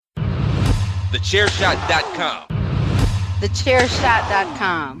thechairshot.com.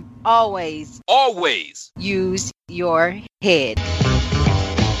 Thechairshot.com. Always use your head.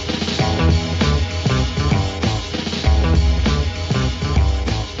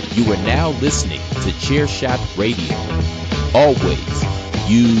 You are now listening to Chairshot Radio. Always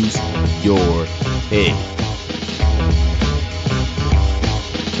use your head.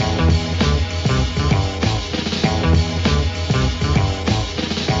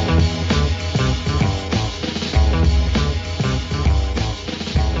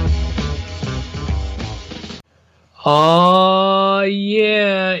 Oh,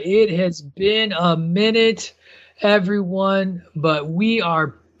 yeah, it has been a minute, everyone, but we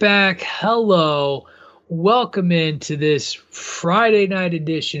are back. Hello. Welcome into this Friday night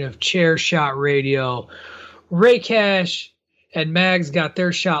edition of Chairshot Radio. Ray Cash and Mags got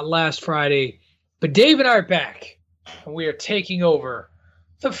their shot last Friday, but Dave and I are back, and we are taking over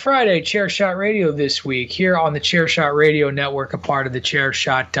the Friday Chairshot Radio this week here on the Chairshot Radio Network, a part of the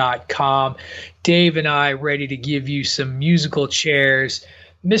Chairshot.com. Dave and I ready to give you some musical chairs.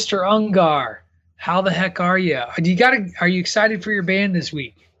 Mr. Ungar, how the heck are you? Are you excited for your band this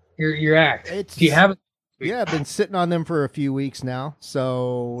week? Your act? Do you have it? Yeah, I've been sitting on them for a few weeks now.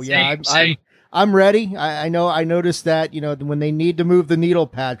 So Same. I'm ready. I know. I noticed that, when they need to move the needle,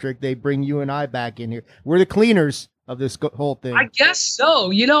 Patrick, they bring you and I back in here. We're the cleaners of this whole thing. I guess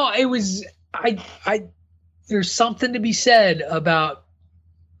so. It was, there's something to be said about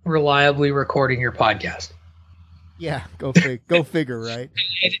reliably recording your podcast. Yeah, go figure, right?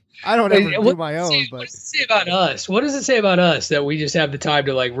 I don't ever do my own, but what does it say about us? What does it say about us that we just have the time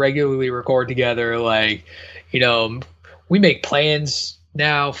to regularly record together? We make plans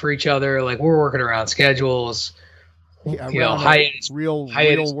now for each other. We're working around schedules. Yeah,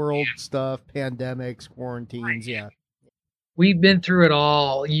 real world stuff, pandemics, quarantines. Yeah, we've been through it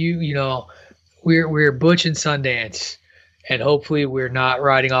all. We're Butch and Sundance, and hopefully we're not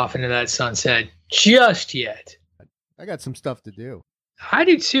riding off into that sunset just yet. I got some stuff to do. I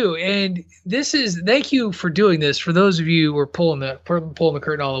do too, and thank you for doing this. For those of you who are pulling the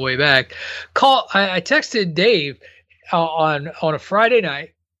curtain all the way back, I texted Dave on a Friday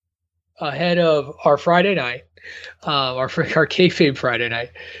night ahead of our Friday night, our kayfabe Friday night,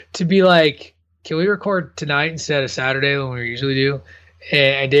 to be like, can we record tonight instead of Saturday when we usually do?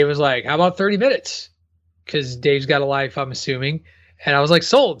 And Dave was like, how about 30 minutes? Because Dave's got a life, I'm assuming. And I was like,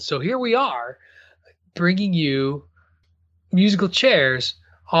 sold. So here we are, bringing you musical chairs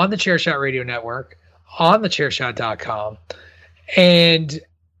on the Chairshot Radio Network, on the Chairshot.com. And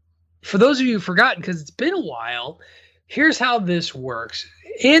for those of you who've forgotten, because it's been a while, here's how this works.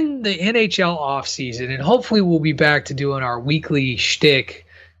 In the NHL offseason, and hopefully we'll be back to doing our weekly shtick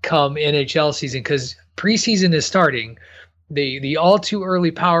come NHL season, because preseason is starting. The all too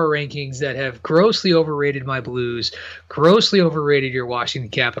early power rankings that have grossly overrated my Blues, grossly overrated your Washington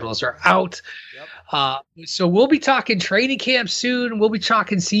Capitals are out. Yep. So we'll be talking training camp soon. We'll be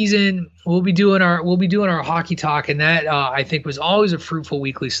talking season. We'll be doing our hockey talk, and that I think was always a fruitful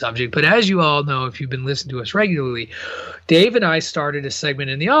weekly subject. But as you all know, if you've been listening to us regularly, Dave and I started a segment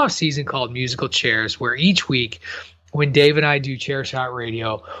in the off season called Musical Chairs, where each week, when Dave and I do Chairshot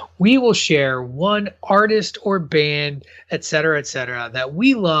Radio, we will share one artist or band, et cetera, that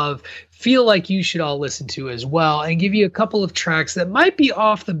we love, feel like you should all listen to as well, and give you a couple of tracks that might be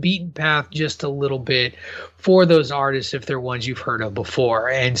off the beaten path just a little bit for those artists if they're ones you've heard of before.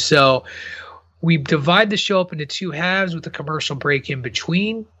 And so we divide the show up into two halves with a commercial break in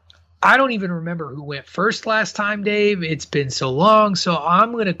between. I don't even remember who went first last time, Dave. It's been so long, so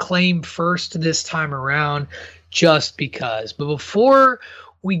I'm going to claim first this time around, just because. But before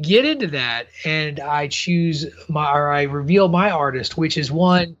we get into that, and I reveal my artist, which is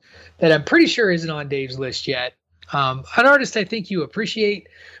one that I'm pretty sure isn't on Dave's list yet. An artist I think you appreciate,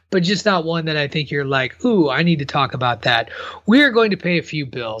 but just not one that I think you're like, ooh, I need to talk about that. We are going to pay a few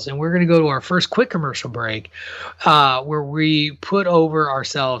bills, and we're going to go to our first quick commercial break, where we put over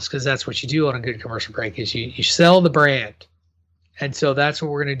ourselves, because that's what you do on a good commercial break, is you sell the brand. And so that's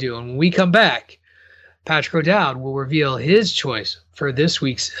what we're going to do. And when we come back, Patrick O'Dowd will reveal his choice for this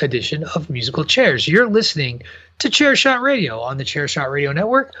week's edition of Musical Chairs. You're listening to Chairshot Radio on the Chairshot Radio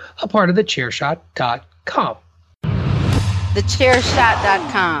Network, a part of the Chairshot.com.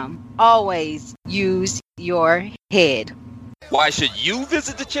 Thechairshot.com. Always use your head. Why should you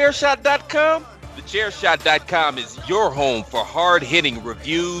visit thechairshot.com? Thechairshot.com is your home for hard-hitting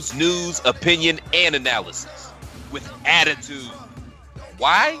reviews, news, opinion, and analysis with attitude.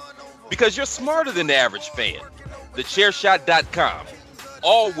 Why? Because you're smarter than the average fan. Thechairshot.com.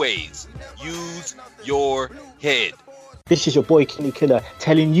 Always use your head. This is your boy Kenny Killer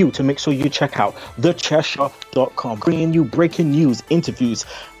telling you to make sure you check out thechairshot.com, bringing you breaking news, interviews,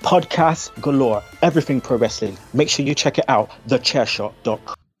 podcasts galore, everything pro wrestling. Make sure you check it out,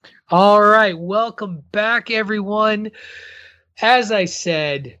 thechairshot.com. All right, welcome back, everyone. As I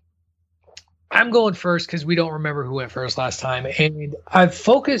said, I'm going first because we don't remember who went first last time. And I've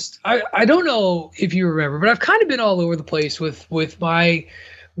focused, I don't know if you remember, but I've kind of been all over the place with my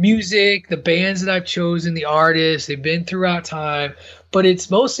music, the bands that I've chosen, the artists. They've been throughout time, but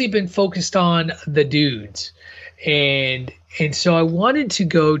it's mostly been focused on the dudes. And so I wanted to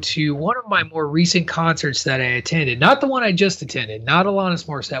go to one of my more recent concerts that I attended, not the one I just attended, not Alanis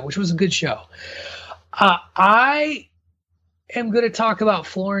Morissette, which was a good show. I am going to talk about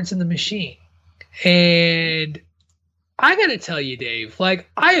Florence and the Machine. And I got to tell you, Dave, like,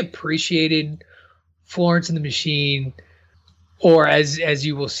 I appreciated Florence and the Machine, or as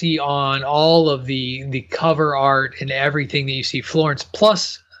you will see on all of the cover art and everything that you see, Florence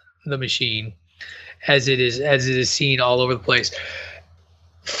plus the Machine, as it is seen all over the place.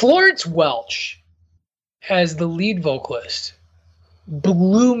 Florence Welch as the lead vocalist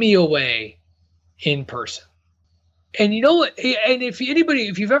blew me away in person. And you know what? And if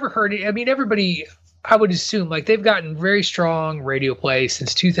you've ever heard it, I mean, everybody, I would assume, like, they've gotten very strong radio play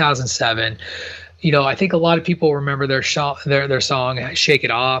since 2007. You know, I think a lot of people remember their song "Shake It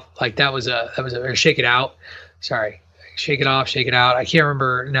Off." Like that was or "Shake It Out." Sorry, "Shake It Off, Shake It Out." I can't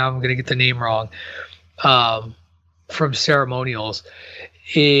remember now. I'm going to get the name wrong. From Ceremonials,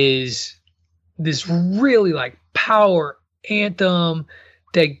 is this really like power anthem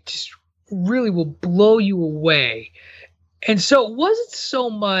that just really will blow you away. And so it wasn't so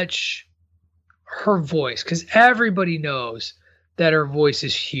much her voice, because everybody knows that her voice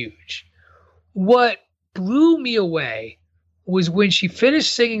is huge. What blew me away was when she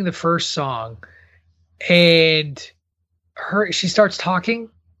finished singing the first song and she starts talking,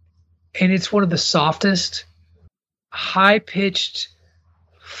 and it's one of the softest, high-pitched,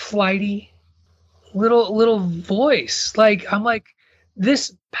 flighty little voice. Like, I'm like,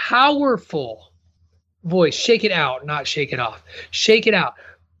 this powerful voice, shake it out, not shake it off, shake it out,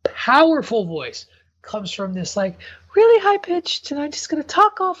 powerful voice comes from this like really high pitched, and I'm just going to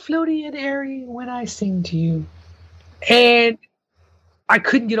talk all floaty and airy when I sing to you. And I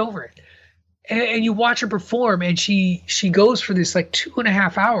couldn't get over it. And you watch her perform, and she goes for this like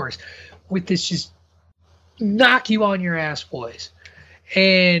 2.5 hours with this just knock you on your ass voice.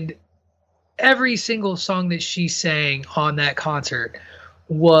 And every single song that she sang on that concert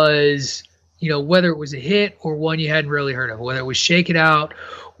was, you know, whether it was a hit or one you hadn't really heard of, whether it was Shake It Out,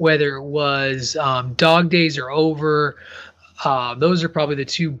 whether it was Dog Days Are Over. Those are probably the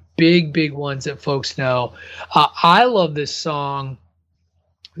two big ones that folks know. I love this song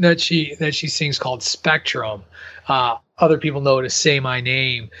that she sings called Spectrum. Other people know it as Say My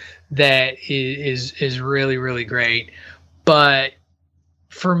Name. That is really, really great. But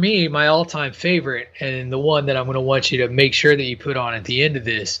for me, my all-time favorite, and the one that I'm going to want you to make sure that you put on at the end of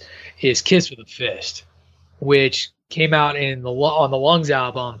this, is Kiss with a Fist, which came out on the Lungs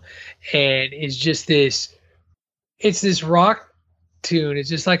album, and is just this rock tune. It's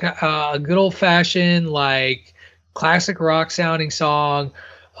just like a good old-fashioned, like, classic rock sounding song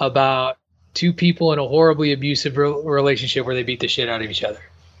about two people in a horribly abusive relationship where they beat the shit out of each other.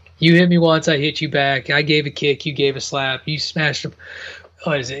 You hit me once, I hit you back. I gave a kick, you gave a slap. You smashed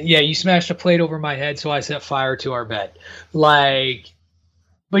you smashed a plate over my head, so I set fire to our bed. Like,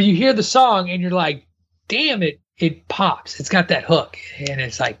 but you hear the song and you're like, damn it, it pops. It's got that hook, and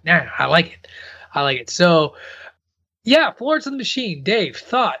it's like, nah, I like it. So, yeah, Florence and the Machine. Dave,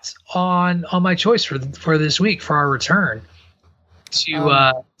 thoughts on my choice for this week for our return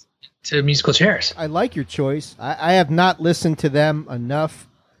to musical chairs? I like your choice. I have not listened to them enough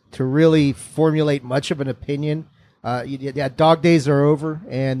to really formulate much of an opinion. Dog Days Are Over,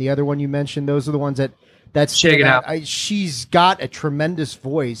 and the other one you mentioned, those are the ones that's Shake It Out. She's got a tremendous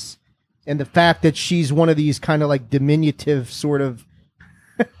voice, and the fact that she's one of these kind of like diminutive sort of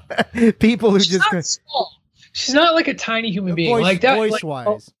people who she's just not small. She's not like a tiny human being like that.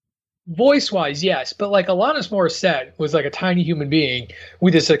 Voice wise, yes, but like Alanis Morissette was like a tiny human being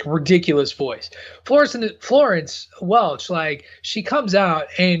with this like ridiculous voice. Florence Welch, like, she comes out,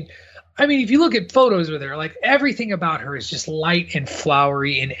 and I mean, if you look at photos with her, like, everything about her is just light and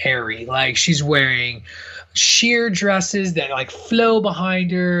flowery and airy. Like, she's wearing sheer dresses that like flow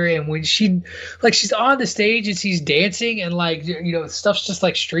behind her, and when she's on the stage and she's dancing, and like, you know, stuff's just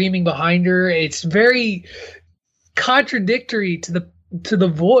like streaming behind her. It's very contradictory to the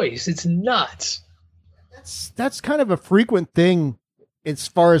voice. It's nuts. That's kind of a frequent thing as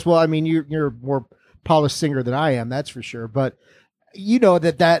far as, well, I mean, you're more polished singer than I am, that's for sure. But you know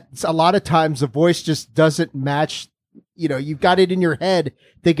that's a lot of times the voice just doesn't match. You know, you've got it in your head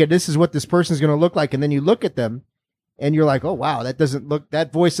thinking this is what this person's going to look like, and then you look at them and you're like, oh wow, that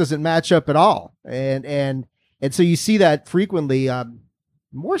voice doesn't match up at all. And so you see that frequently.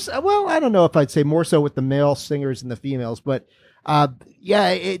 More so, well, I don't know if I'd say more so with the male singers than the females, but so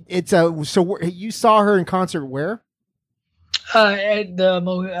you saw her in concert where? At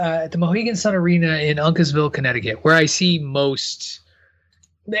the Mohegan Sun Arena in Uncasville, Connecticut, where I see most.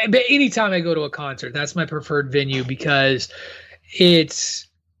 But anytime I go to a concert, that's my preferred venue because it's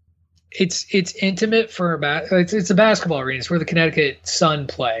intimate for it's a basketball arena. It's where the Connecticut Sun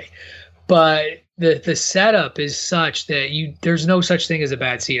play, but the setup is such that there's no such thing as a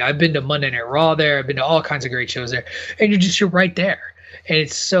bad seat. I've been to Monday Night Raw there. I've been to all kinds of great shows there, and you're right there, and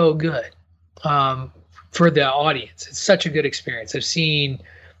it's so good for the audience. It's such a good experience. I've seen,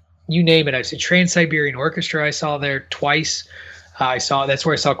 you name it. I've seen Trans-Siberian Orchestra. I saw there twice. That's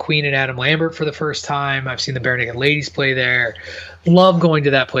where I saw Queen and Adam Lambert for the first time. I've seen the Bare Naked Ladies play there. Love going to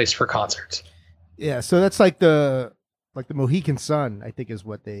that place for concerts. Yeah, so that's like the Mohegan Sun, I think is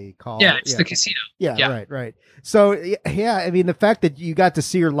what they call it. Yeah, it's the casino. Yeah, right. So yeah, I mean the fact that you got to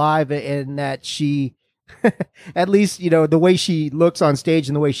see her live and that she, at least you know the way she looks on stage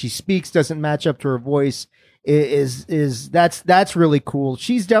and the way she speaks doesn't match up to her voice that's really cool.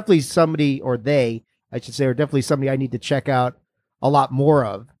 She's definitely somebody, or they, I should say, are definitely somebody I need to check out a lot more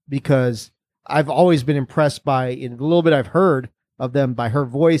of, because I've always been impressed by, in the little bit I've heard of them, by her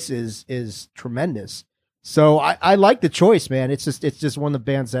voice is tremendous. So I like the choice, man. It's just one of the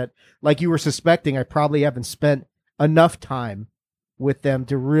bands that, like you were suspecting, I probably haven't spent enough time with them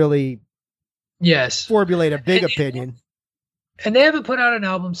to really formulate a big opinion. And they haven't put out an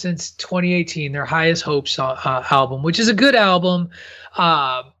album since 2018, their Highest Hopes album, which is a good album.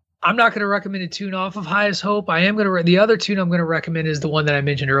 I'm not going to recommend a tune off of Highest Hope. The other tune I'm going to recommend is the one that I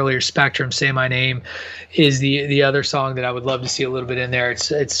mentioned earlier, Spectrum, Say My Name, is the other song that I would love to see a little bit in there.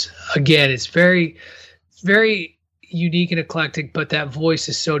 It's very, very unique and eclectic, but that voice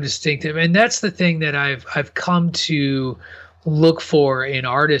is so distinctive. And that's the thing that I've come to look for in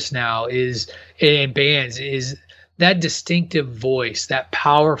artists now in bands is that distinctive voice, that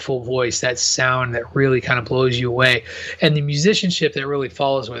powerful voice, that sound that really kind of blows you away, and the musicianship that really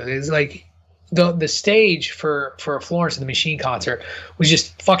follows with it. It's like the stage for a Florence and the Machine concert was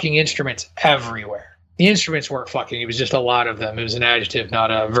just fucking instruments everywhere. The instruments weren't fucking; it was just a lot of them. It was an adjective, not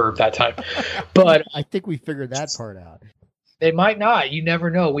a verb that time. But I think we figured that part out. They might not. You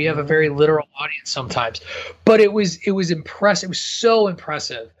never know. We have a very literal audience sometimes. But it was impressive. It was so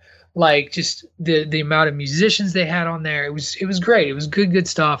impressive. Like just the amount of musicians they had on there. It was great. It was good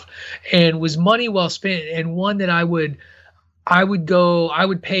stuff, and was money well spent, and one that I would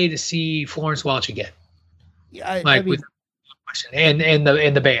pay to see Florence Welch again. Yeah, I mean, with and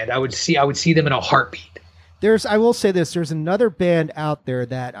the band. I would see them in a heartbeat. I will say this, there's another band out there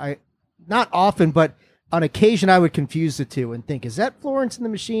that I, not often, but on occasion I would confuse the two and think, is that Florence and the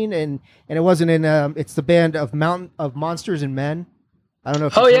Machine? And it wasn't it's the band of Monsters and Men. I don't know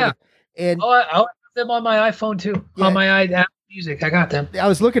if I have I them on my iPhone too. Yeah. On my Apple Music, I got them. I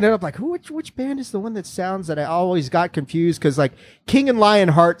was looking it up, like which band is the one that sounds that I always got confused, because like King and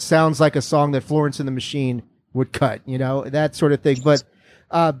Lionheart sounds like a song that Florence and the Machine would cut, you know, that sort of thing. But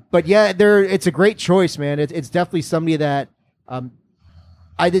yeah, it's a great choice, man. It's definitely somebody that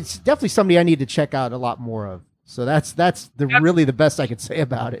it's definitely somebody I need to check out a lot more of. So that's really the best I could say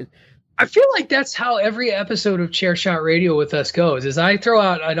about it. I feel like that's how every episode of Chairshot Radio with us goes, is I throw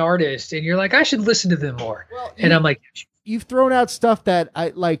out an artist and you're like, I should listen to them more. Well, and I'm like, you've thrown out stuff that I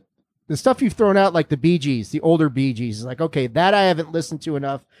like, the stuff you've thrown out, like the Bee Gees, the older Bee Gees, is like, okay, that I haven't listened to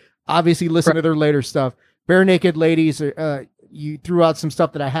enough. Obviously listen to their later stuff. Bare Naked Ladies, you threw out some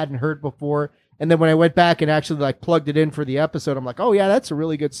stuff that I hadn't heard before. And then when I went back and actually like plugged it in for the episode, I'm like, oh yeah, that's a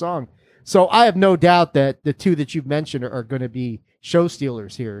really good song. So I have no doubt that the two that you've mentioned are going to be show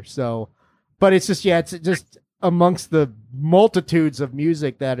stealers here. So, but it's just, it's just amongst the multitudes of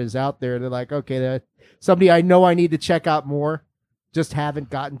music that is out there. They're like, okay, that's somebody I know I need to check out more. Just haven't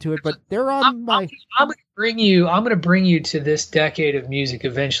gotten to it, but they're on my. I'm going to bring you to this decade of music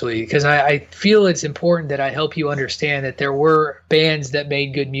eventually, because I feel it's important that I help you understand that there were bands that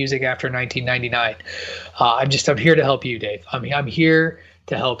made good music after 1999. I'm here to help you, Dave. I'm here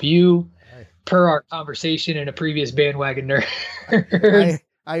to help you, per our conversation in a previous bandwagon nerd.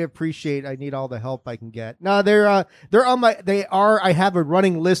 I appreciate. I need all the help I can get. No, they're on my. I have a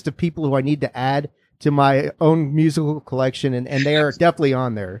running list of people who I need to add to my own musical collection, and they are definitely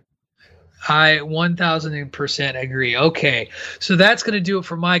on there. I 1000% agree. Okay, so that's going to do it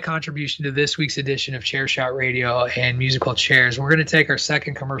for my contribution to this week's edition of Chairshot Radio and Musical Chairs. We're going to take our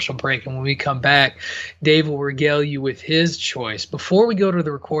second commercial break, and when we come back, Dave will regale you with his choice. Before we go to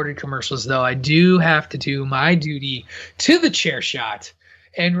the recorded commercials, though, I do have to do my duty to the Chairshot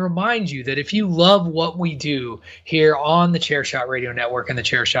and remind you that if you love what we do here on the Chairshot Radio Network and the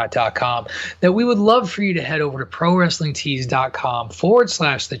Chairshot.com, that we would love for you to head over to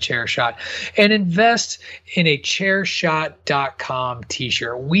ProWrestlingTees.com/the Chairshot and invest in a Chairshot.com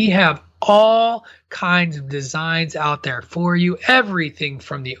t-shirt. We have all kinds of designs out there for you, everything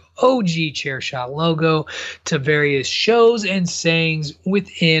from the OG Chairshot logo to various shows and sayings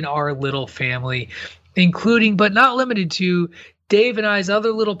within our little family, including but not limited to Dave and I's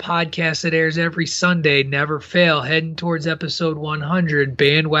other little podcast that airs every Sunday, Never Fail, heading towards episode 100,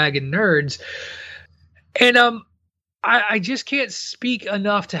 Bandwagon Nerds. And I just can't speak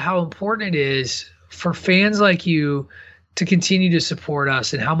enough to how important it is for fans like you to continue to support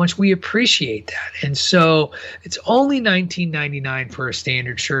us and how much we appreciate that. And so it's only $19.99 for a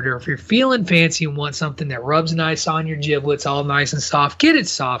standard shirt, or if you're feeling fancy and want something that rubs nice on your giblets, all nice and soft, get it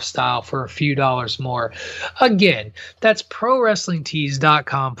soft style for a few dollars more. Again, that's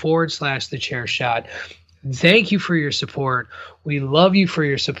ProWrestlingTees.com/the Chairshot. Thank you for your support. We love you for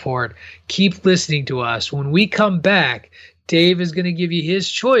your support. Keep listening to us. When we come back, Dave is going to give you his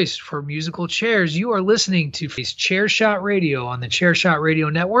choice for musical chairs. You are listening to Chairshot Radio on the Chairshot Radio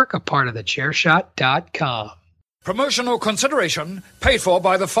Network, a part of the Chairshot.com. Promotional consideration paid for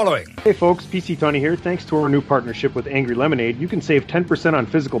by the following. Hey folks, PC Tony here. Thanks to our new partnership with Angry Lemonade, you can save 10% on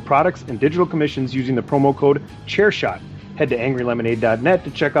physical products and digital commissions using the promo code Chairshot. Head to angrylemonade.net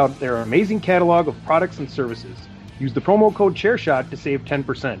to check out their amazing catalog of products and services. Use the promo code Chairshot to save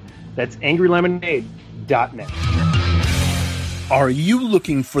 10%. That's angrylemonade.net. Are you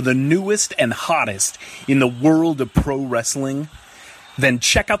looking for the newest and hottest in the world of pro wrestling? Then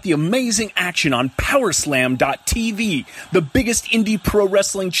check out the amazing action on Powerslam.tv, the biggest indie pro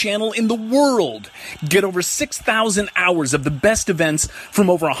wrestling channel in the world. Get over 6,000 hours of the best events from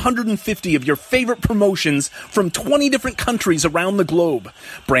over 150 of your favorite promotions from 20 different countries around the globe.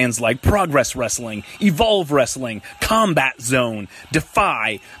 Brands like Progress Wrestling, Evolve Wrestling, Combat Zone,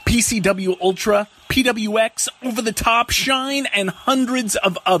 Defy, PCW Ultra, PWX, Over the Top, Shine, and hundreds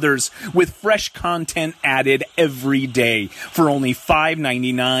of others with fresh content added every day for only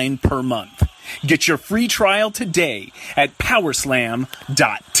 $5.99 per month. Get your free trial today at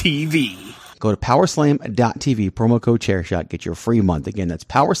Powerslam.tv. Go to Powerslam.tv, promo code Chairshot, get your free month. Again, that's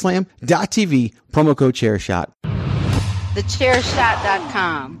Powerslam.tv, promo code Chairshot.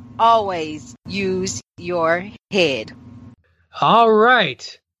 TheChairshot.com. Always use your head. All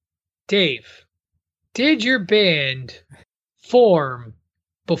right. Dave, did your band form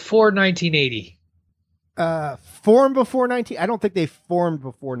before 1980? Form before 19? I don't think they formed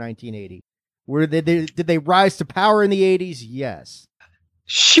before 1980. Did they rise to power in the 80s? Yes.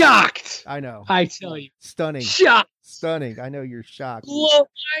 Shocked. I know. I tell you. Stunning. Shocked. Stunning. I know you're shocked.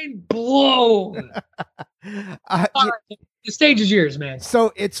 Mind blown. The stage is yours, man.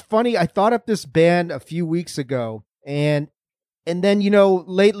 So it's funny. I thought up this band a few weeks ago, and then,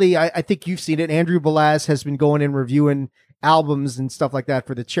 lately, I think you've seen it. Andrew Belaz has been going and reviewing albums and stuff like that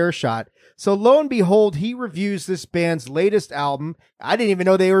for the Chairshot. So lo and behold, he reviews this band's latest album. I didn't even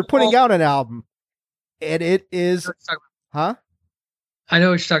know they were putting out an album. And it is... Huh? I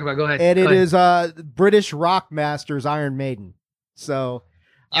know what you're talking about. Go ahead. And it is British rock masters Iron Maiden. So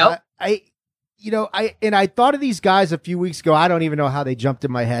yep. I thought of these guys a few weeks ago. I don't even know how they jumped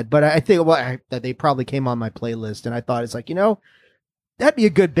in my head, but I think that they probably came on my playlist, and I thought it's like, that'd be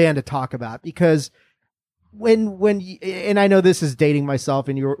a good band to talk about, because and I know this is dating myself,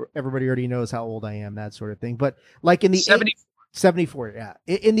 and everybody already knows how old I am, that sort of thing. But like in the 74, yeah,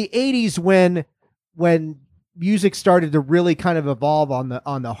 in the 80s when music started to really kind of evolve on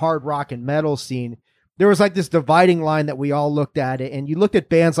the hard rock and metal scene, there was like this dividing line that we all looked at it, and you looked at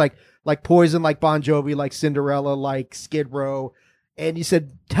bands like Poison, like Bon Jovi, like Cinderella, like Skid Row, and you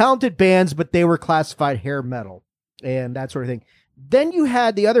said talented bands, but they were classified hair metal and that sort of thing. Then you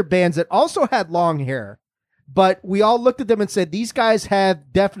had the other bands that also had long hair, but we all looked at them and said, these guys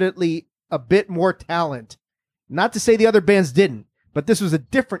have definitely a bit more talent. Not to say the other bands didn't, but this was a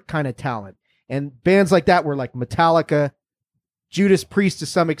different kind of talent. And bands like that were like Metallica, Judas Priest to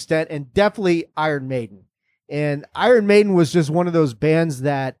some extent, and definitely Iron Maiden. And Iron Maiden was just one of those bands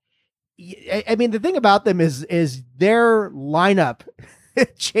that, I mean, the thing about them is their lineup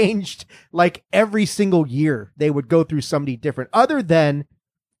changed like every single year. They would go through somebody different, other than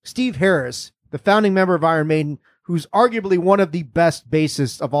Steve Harris, the founding member of Iron Maiden, who's arguably one of the best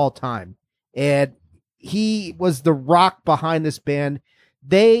bassists of all time. and he was the rock behind this band.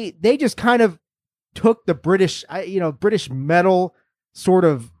 They just kind of took the British metal sort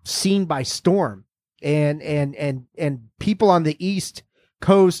of scene by storm, and people on the East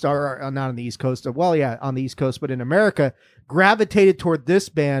Coast, or not on the East Coast, on the East Coast, but in America, gravitated toward this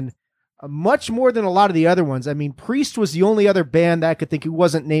band much more than a lot of the other ones. I mean, Priest was the only other band that I could think who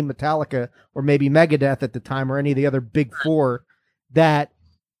wasn't named Metallica or maybe Megadeth at the time, or any of the other big four that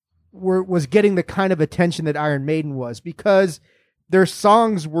was getting the kind of attention that Iron Maiden was, because their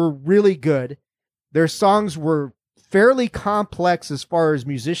songs were really good. Their songs were fairly complex as far as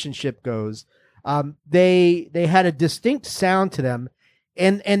musicianship goes. They had a distinct sound to them,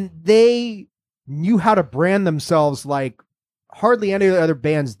 and they knew how to brand themselves like hardly any of the other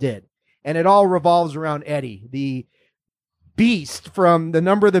bands did. And it all revolves around Eddie, the beast from the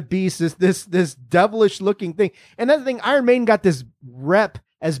Number of the Beast, this devilish looking thing. And that's the thing, Iron Maiden got this rep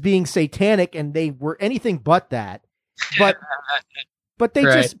as being satanic, and they were anything but that. But they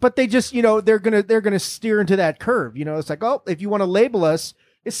just, they're gonna steer into that curve. It's like, oh, if you want to label us,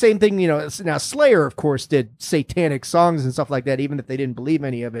 it's the same thing. Now Slayer, of course, did satanic songs and stuff like that, even if they didn't believe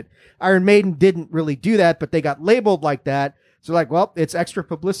any of it. Iron Maiden didn't really do that, but they got labeled like that. So like, well, it's extra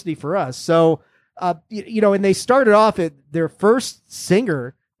publicity for us. So, and they started off their first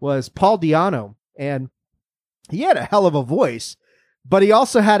singer was Paul Di'Anno, and he had a hell of a voice, but he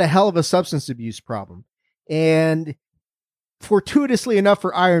also had a hell of a substance abuse problem. And fortuitously enough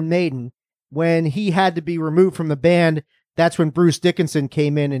for Iron Maiden, when he had to be removed from the band, that's when Bruce Dickinson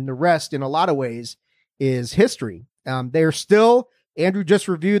came in, and the rest, in a lot of ways, is history. They're still, Andrew just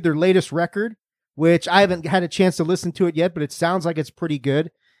reviewed their latest record, which I haven't had a chance to listen to it yet, but it sounds like it's pretty good.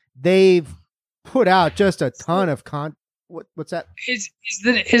 They've put out just a ton of what's that? Is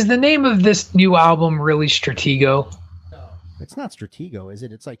the name of this new album really Stratego? No, it's not Stratego, is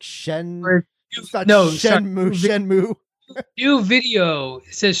it? It's like Shenmue. New video.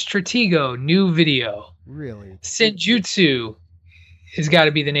 It says Stratego, new video. Really? Senjutsu has got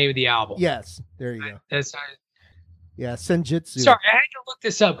to be the name of the album. Yes, there you go. That's yeah, Senjutsu. Sorry, I had to look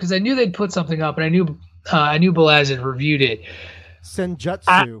this up because I knew they'd put something up, and I knew Balaz had reviewed it.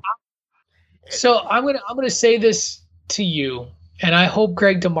 Senjutsu. So I'm gonna say this to you, and I hope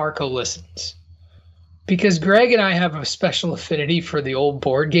Greg DeMarco listens, because Greg and I have a special affinity for the old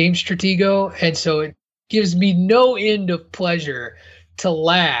board game Stratego, and so it gives me no end of pleasure to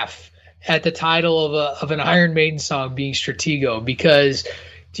laugh at the title of an Iron Maiden song being Stratego. Because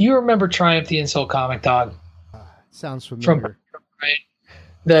do you remember Triumph the Insult Comic Dog? Sounds familiar.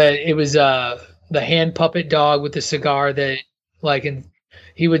 It was the hand puppet dog with the cigar that, like, and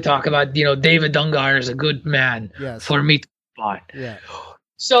he would talk about, David Dungar is a good man for me to buy. Yeah.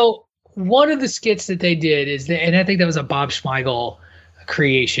 So one of the skits that they did and I think that was a Bob Schmeigel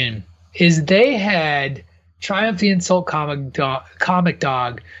creation, is they had Triumph the Insult Comic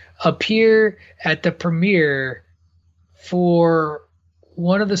Dog appear at the premiere for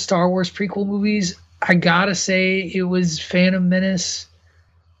one of the Star Wars prequel movies. I gotta say it was Phantom Menace.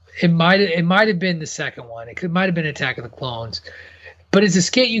 It might have been the second one. It might have been Attack of the Clones. But it's a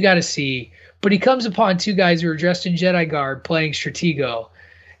skit you got to see. But he comes upon two guys who are dressed in Jedi garb playing Stratego,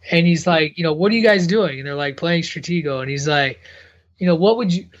 and he's like, what are you guys doing? And they're like, playing Stratego. And he's like, what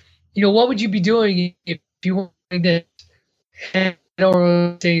would you be doing if you were like this? And I don't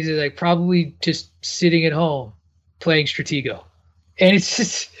know, he's like, probably just sitting at home playing Stratego. And it's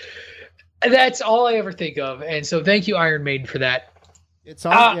just, that's all I ever think of. And so thank you, Iron Maiden, for that. It's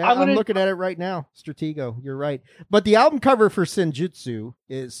all, I'm looking at it right now. Stratego, you're right. But the album cover for Senjutsu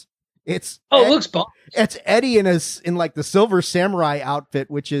it looks bomb. It's Eddie in like the Silver Samurai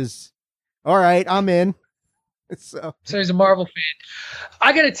outfit, which is all right. I'm in. So he's a Marvel fan.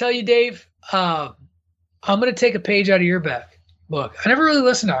 I got to tell you, Dave, I'm going to take a page out of your back. Look, I never really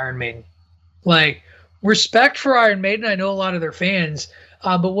listened to Iron Maiden. Like, respect for Iron Maiden. I know a lot of their fans.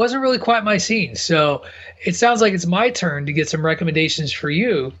 But wasn't really quite my scene. So it sounds like it's my turn to get some recommendations for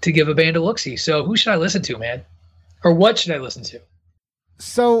you to give a band a look-see. So who should I listen to, man? Or what should I listen to?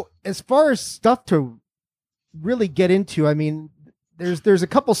 So as far as stuff to really get into, I mean, there's a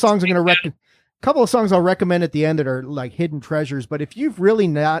couple songs I'll recommend at the end that are like hidden treasures. But if you've really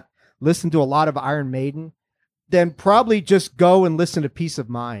not listened to a lot of Iron Maiden, then probably just go and listen to Peace of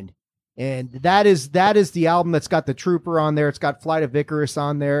Mind. And that is the album that's got the Trooper on there. It's got Flight of Icarus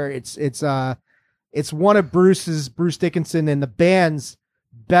on there. It's one of Bruce Dickinson and the band's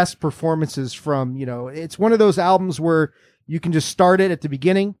best performances from, it's one of those albums where you can just start it at the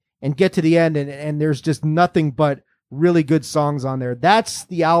beginning and get to the end, and there's just nothing but really good songs on there. That's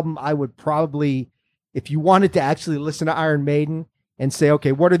the album I would probably, if you wanted to actually listen to Iron Maiden and say,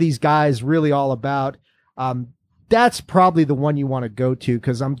 okay, what are these guys really all about? That's probably the one you want to go to,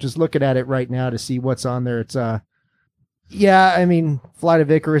 because I'm just looking at it right now to see what's on there. It's Flight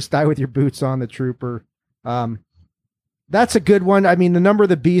of Icarus, Die With Your Boots On, The Trooper. That's a good one. I mean, The Number of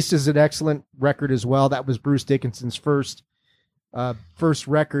the Beast is an excellent record as well. That was Bruce Dickinson's first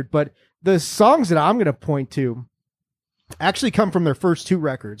record. But the songs that I'm going to point to actually come from their first 2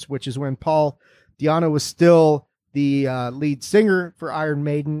 records, which is when Paul Di'Anno was still the lead singer for Iron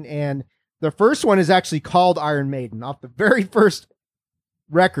Maiden. And the first one is actually called Iron Maiden, off the very first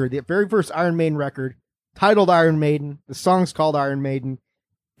record, the very first Iron Maiden record, titled Iron Maiden. The song's called Iron Maiden.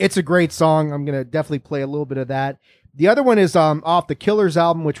 It's a great song. I'm going to definitely play a little bit of that. The other one is off the Killers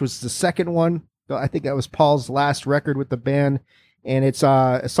album, which was the second one. I think that was Paul's last record with the band. And it's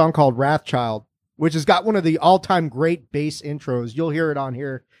a song called Wrathchild, which has got one of the all-time great bass intros. You'll hear it on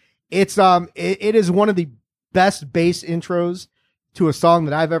here. It's it is one of the best bass intros to a song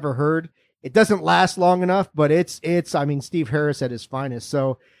that I've ever heard. It doesn't last long enough, but it's Steve Harris at his finest.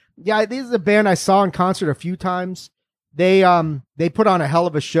 So yeah, this is a band I saw in concert a few times. They put on a hell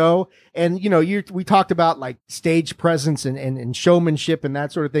of a show, and we talked about like stage presence and showmanship and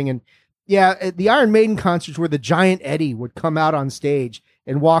that sort of thing. And yeah, the Iron Maiden concerts where the giant Eddie would come out on stage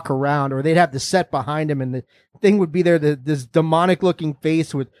and walk around, or they'd have the set behind him and the thing would be there, this demonic looking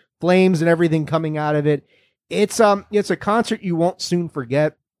face with flames and everything coming out of it. It's a concert you won't soon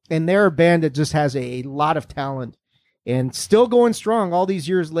forget. And they're a band that just has a lot of talent and still going strong all these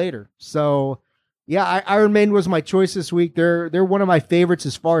years later. So yeah, Iron Maiden was my choice this week. They're one of my favorites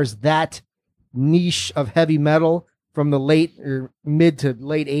as far as that niche of heavy metal from the late or mid to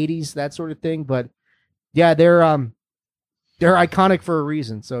late 80s, that sort of thing. But yeah, they're iconic for a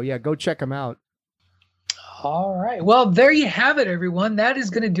reason. So yeah, go check them out. All right. Well, there you have it, everyone. That is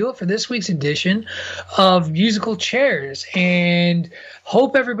going to do it for this week's edition of Musical Chairs. And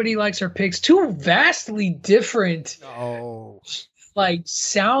hope everybody likes our picks. 2 vastly different like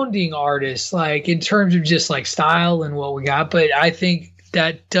sounding artists, like in terms of just like style and what we got. But I think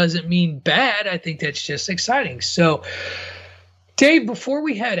that doesn't mean bad. I think that's just exciting. So, Dave, before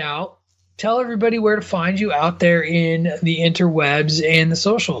we head out, tell everybody where to find you out there in the interwebs and the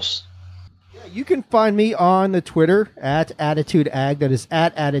socials. You can find me on the Twitter at AttitudeAg, that is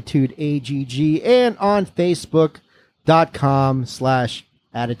at AttitudeAGG, and on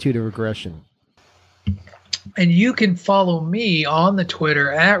Facebook.com/Attitude of Aggression. And you can follow me on the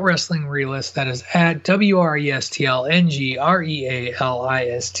Twitter at Wrestling Realist, that is at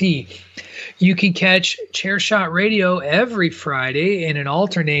WRESTLNGREALIST. You can catch Chairshot Radio every Friday in an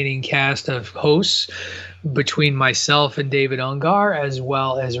alternating cast of hosts between myself and David Ungar, as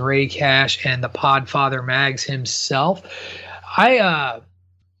well as Ray Cash and the Podfather Mags himself. I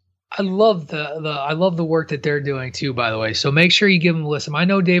love the work that they're doing too, by the way. So make sure you give them a listen. I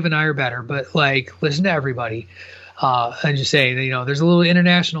know Dave and I are better, but like, listen to everybody. And just saying, there's a little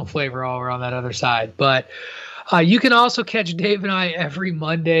international flavor all around that other side. But you can also catch Dave and I every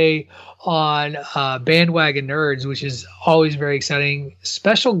Monday on Bandwagon Nerds, which is always very exciting.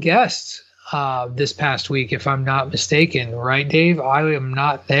 Special guests this past week, if I'm not mistaken, right, Dave? I am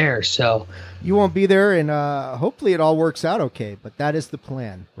not there, so you won't be there, and hopefully it all works out okay. But that is the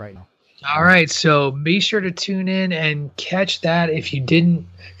plan right now. All right, so be sure to tune in and catch that if you didn't,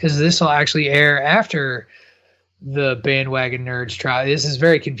 because this will actually air after the Bandwagon Nerds trial. This is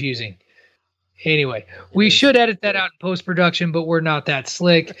very confusing. Anyway, we should edit that out in post-production, but we're not that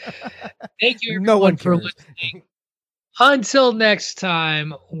slick. Thank you, everyone, for listening. Until next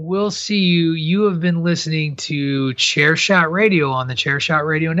time, we'll see you. You have been listening to Chairshot Radio on the Chairshot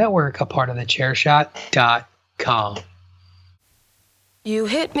Radio Network, a part of the Chairshot.com. You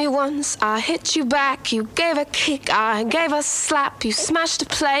hit me once, I hit you back. You gave a kick, I gave a slap. You smashed a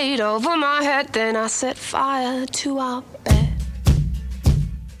plate over my head, then I set fire to our bed.